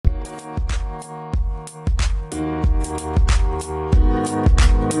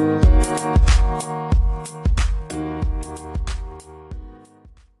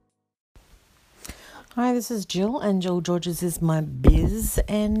this is Jill, and Jill Georges is my biz.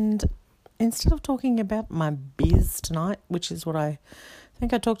 And instead of talking about my biz tonight, which is what I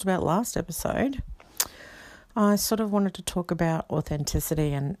think I talked about last episode, I sort of wanted to talk about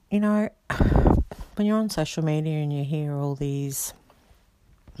authenticity. And, when you're on social media and you hear all these,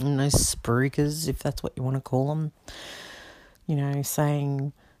 spruikers, if that's what you want to call them,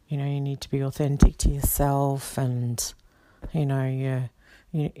 saying, you need to be authentic to yourself and,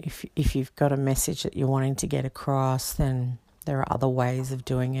 if you've got a message that you're wanting to get across, then there are other ways of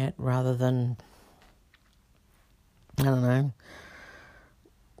doing it rather than,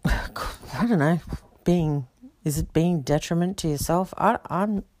 is it being detriment to yourself? I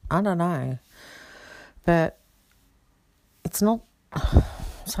don't know. But it's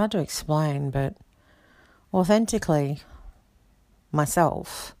hard to explain, but authentically,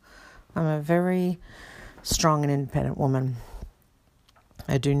 myself, I'm a very strong and independent woman.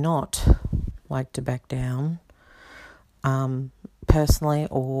 I do not like to back down, personally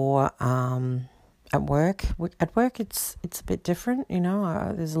or at work. At work, it's a bit different,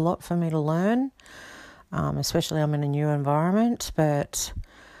 there's a lot for me to learn, especially I'm in a new environment, but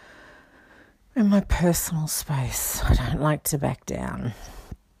in my personal space, I don't like to back down.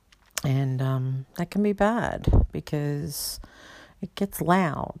 And that can be bad because it gets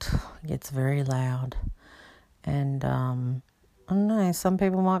loud. It gets very loud. And I don't know, some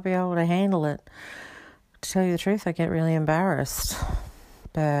people might be able to handle it. To tell you the truth, I get really embarrassed.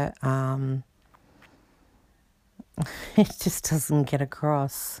 But it just doesn't get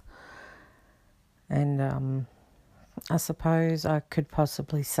across. And I suppose I could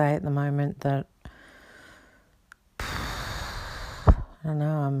possibly say at the moment that, I don't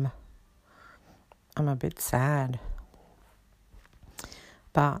know, I'm a bit sad.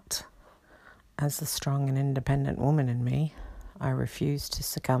 But as the strong and independent woman in me, I refuse to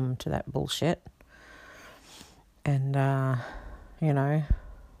succumb to that bullshit. And,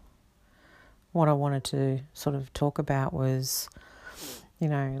 what I wanted to sort of talk about was,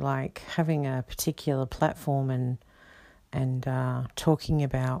 like having a particular platform and talking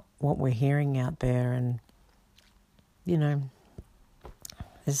about what we're hearing out there. And,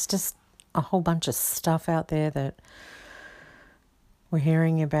 there's just a whole bunch of stuff out there that we're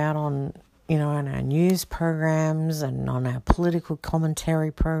hearing about on, in our news programs and on our political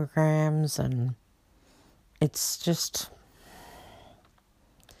commentary programs. And it's just,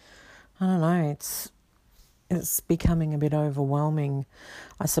 I don't know, it's becoming a bit overwhelming,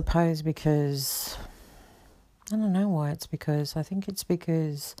 I suppose, because I don't know why it's because. I think it's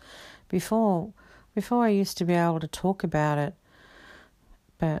because before I used to be able to talk about it,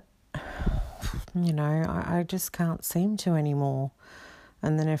 but, I just can't seem to anymore.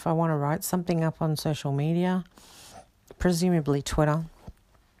 And then if I want to write something up on social media, presumably Twitter,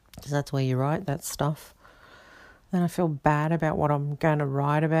 because that's where you write that stuff, then I feel bad about what I'm going to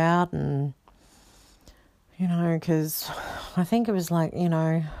write about. And, because I think it was like,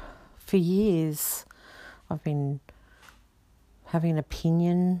 for years I've been having an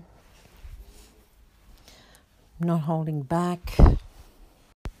opinion, not holding back.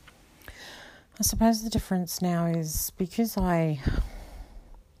 I suppose the difference now is because I'm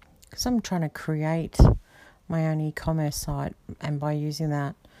trying to create my own e-commerce site, and by using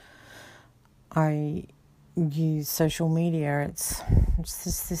that, I use social media. It's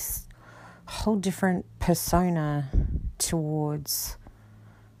just this whole different persona towards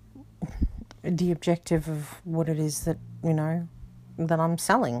the objective of what it is that, that I'm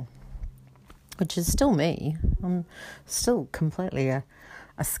selling, which is still me. I'm still completely a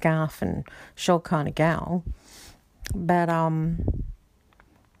scarf and shawl kind of gal. But, I'm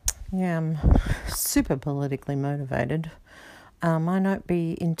super politically motivated. I might not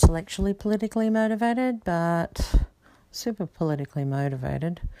be intellectually politically motivated, but super politically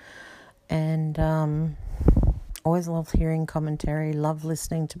motivated. And always love hearing commentary, love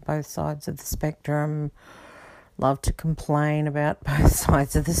listening to both sides of the spectrum, love to complain about both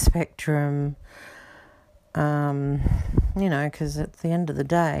sides of the spectrum, because at the end of the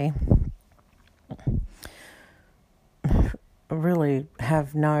day, I really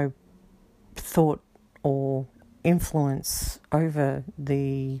have no thought or influence over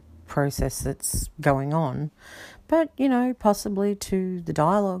the process that's going on, but possibly to the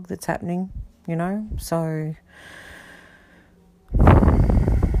dialogue that's happening, so I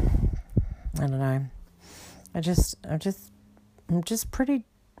don't know. I'm just pretty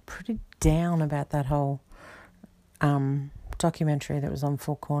down about that whole documentary that was on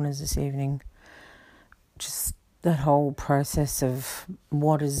Four Corners this evening. Just that whole process of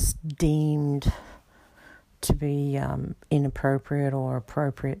what is deemed to be inappropriate or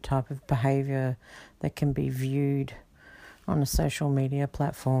appropriate type of behaviour that can be viewed on a social media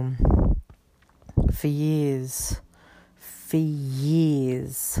platform. For years,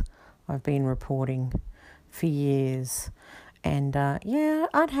 I've been reporting for years. And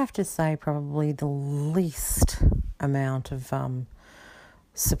I'd have to say probably the least amount of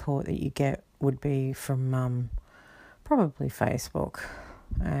support that you get would be from probably Facebook.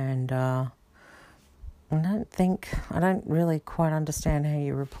 And I don't really quite understand how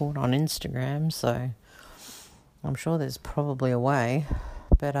you report on Instagram, so I'm sure there's probably a way.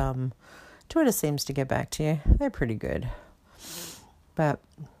 But Twitter seems to get back to you. They're pretty good. But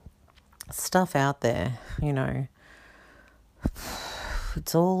stuff out there,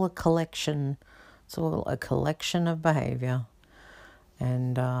 it's all a collection. It's all a collection of behaviour.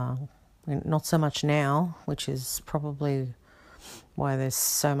 And not so much now, which is probably why there's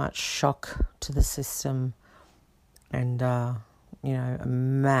so much shock to the system and, a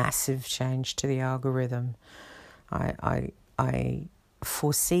massive change to the algorithm. I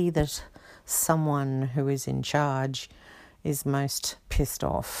foresee that someone who is in charge is most pissed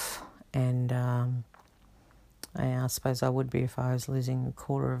off, and I suppose I would be if I was losing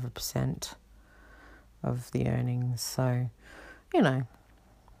 0.25% of the earnings. So, I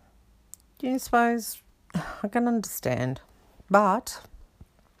suppose I can understand. But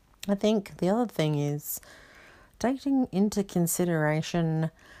I think the other thing is taking into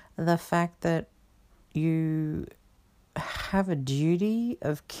consideration the fact that you have a duty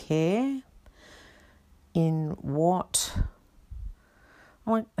of care in what...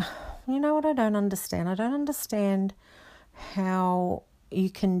 what I don't understand? I don't understand how you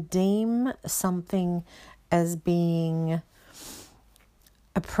can deem something as being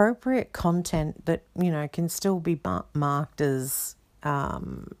appropriate content that, can still be marked as, I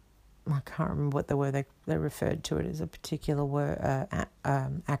can't remember what the word they referred to it as, a particular word,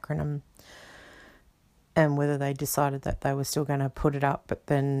 acronym, and whether they decided that they were still going to put it up, but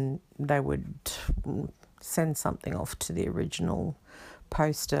then they would send something off to the original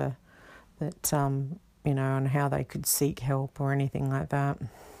poster that, on how they could seek help or anything like that.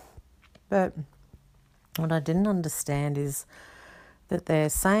 But what I didn't understand is that they're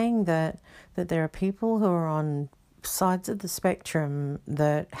saying that there are people who are on sides of the spectrum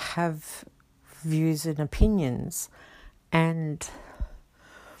that have views and opinions, and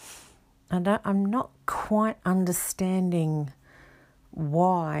I'm not quite understanding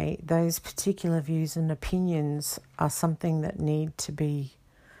why those particular views and opinions are something that need to be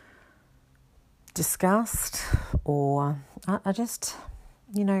discussed, or I just,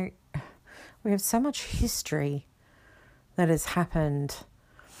 we have so much history that has happened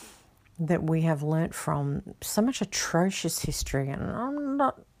that we have learnt from, so much atrocious history, and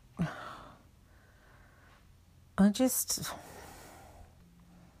I just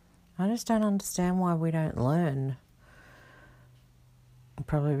don't understand why we don't learn.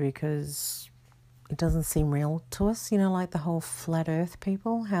 Probably because it doesn't seem real to us, like the whole flat earth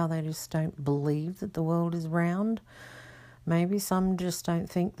people, how they just don't believe that the world is round. Maybe some just don't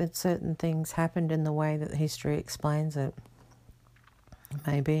think that certain things happened in the way that history explains it.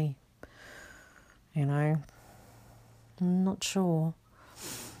 Maybe. I'm not sure.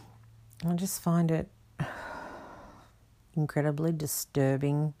 I just find it incredibly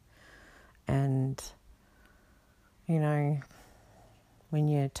disturbing, and, when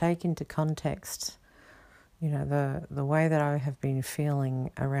you take into context, the way that I have been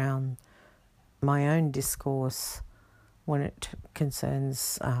feeling around my own discourse when it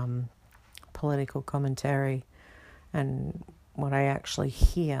concerns political commentary, and what I actually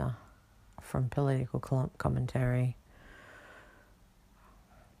hear from political commentary,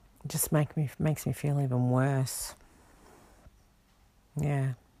 just makes me feel even worse.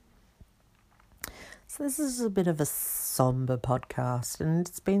 Yeah. So this is a bit of a somber podcast, and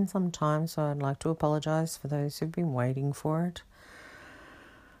it's been some time, so I'd like to apologise for those who've been waiting for it.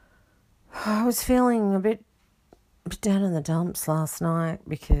 I was feeling a bit down in the dumps last night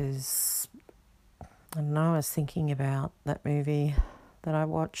because, I was thinking about that movie that I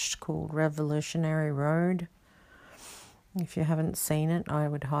watched called Revolutionary Road. If you haven't seen it, I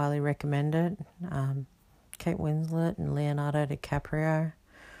would highly recommend it. Kate Winslet and Leonardo DiCaprio.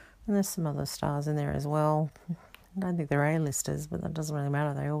 And there's some other stars in there as well. I don't think they're A-listers, but that doesn't really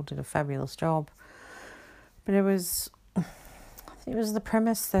matter. They all did a fabulous job. But it was the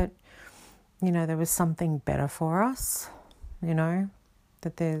premise that, there was something better for us, that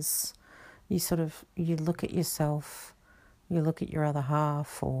you look at yourself, you look at your other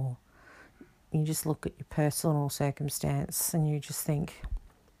half, or you just look at your personal circumstance and you just think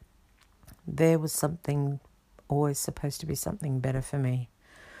there was something always supposed to be something better for me.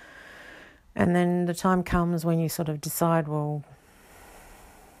 And then the time comes when you sort of decide, well,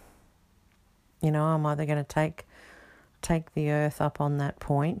 I'm either going to take the earth up on that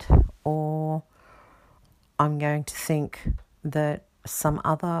point, or I'm going to think that some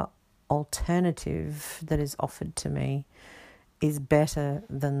other alternative that is offered to me is better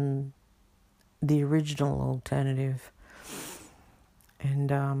than the original alternative.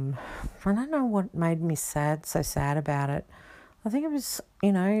 And I don't know what made me so sad about it. I think it was,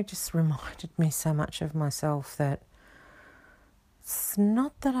 it just reminded me so much of myself that it's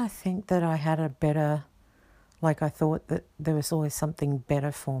not that I think that I had a better, like I thought that there was always something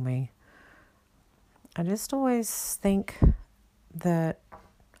better for me. I just always think that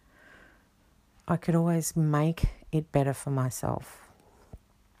I could always make it better for myself.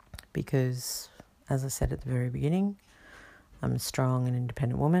 Because, as I said at the very beginning, I'm a strong and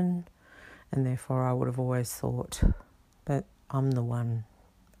independent woman, and therefore I would have always thought that I'm the one,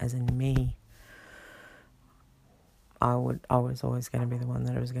 as in me. I was always going to be the one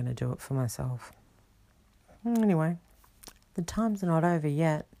that was going to do it for myself. Anyway, the times are not over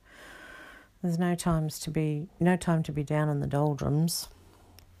yet. There's no time to be down in the doldrums.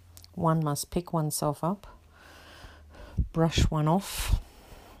 One must pick oneself up, brush one off,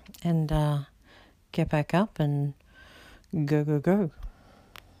 and get back up and go.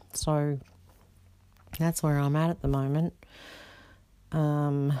 So that's where I'm at the moment.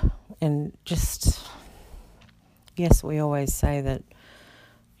 And just, yes, we always say that,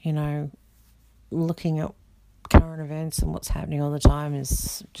 looking at current events and what's happening all the time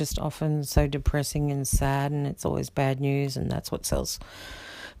is just often so depressing and sad, and it's always bad news, and that's what sells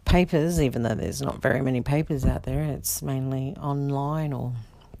papers, even though there's not very many papers out there. It's mainly online or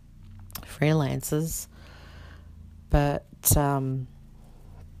freelancers. But,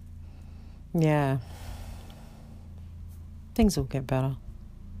 yeah, things will get better.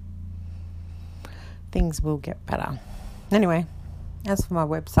 Anyway, as for my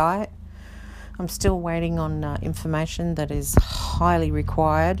website, I'm still waiting on information that is highly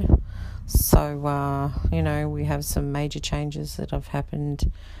required. So, we have some major changes that have happened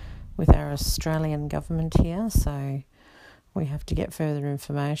with our Australian government here. So we have to get further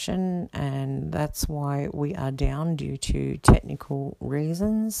information, and that's why we are down due to technical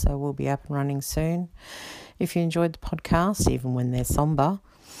reasons. So we'll be up and running soon. If you enjoyed the podcast, even when they're somber,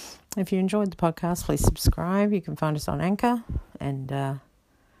 if you enjoyed the podcast, please subscribe. You can find us on Anchor and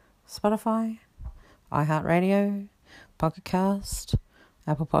Spotify, iHeartRadio, Pocket Cast,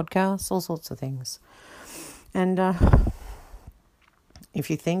 Apple Podcasts, all sorts of things. And if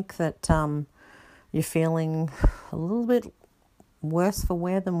you think that you're feeling a little bit worse for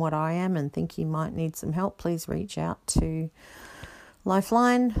wear than what I am and think you might need some help, please reach out to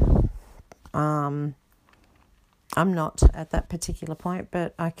Lifeline. I'm not at that particular point,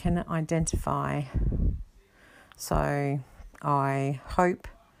 but I can identify. So I hope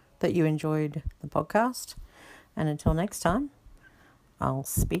that you enjoyed the podcast, and until next time, I'll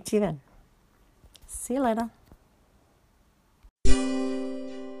speak to you then. See you later.